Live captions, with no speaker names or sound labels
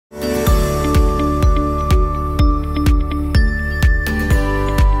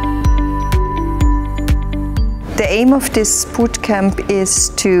aim of this bootcamp is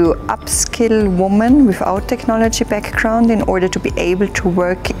to upskill women without technology background in order to be able to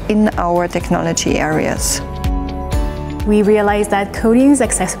work in our technology areas. We realized that coding is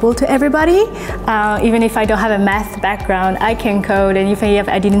accessible to everybody. Even if I don't have a math background, I can code, and even if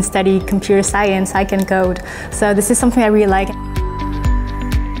I didn't study computer science, I can code. So this is something I really like.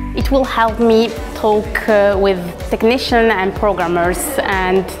 It will help me talk with technicians and programmers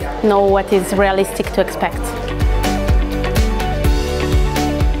and know what is realistic to expect.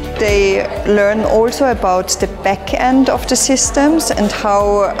 They learn also about the back end of the systems and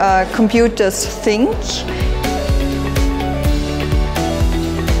how computers think.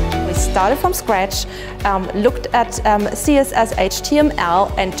 Started from scratch, looked at CSS,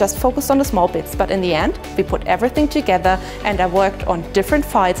 HTML and just focused on the small bits, but in the end we put everything together and I worked on different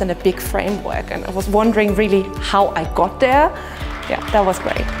files in a big framework, and I was wondering really how I got there. Yeah, that was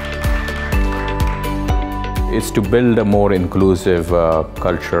great. It's to build a more inclusive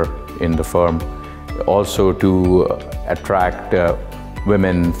culture in the firm, also to attract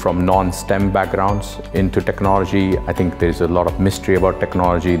women from non-STEM backgrounds into technology. I think there's a lot of mystery about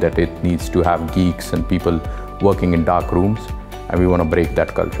technology, that it needs to have geeks and people working in dark rooms, and we want to break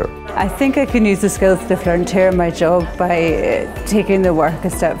that culture. I think I can use the skills that I've learned here in my job by taking the work a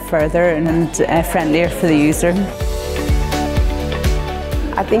step further and friendlier for the user.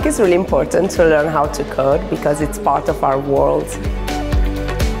 I think it's really important to learn how to code because it's part of our world.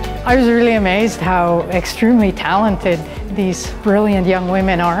 I was really amazed how extremely talented these brilliant young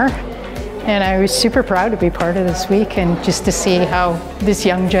women are, and I was super proud to be part of this week and just to see how this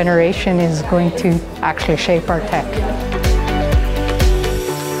young generation is going to actually shape our tech.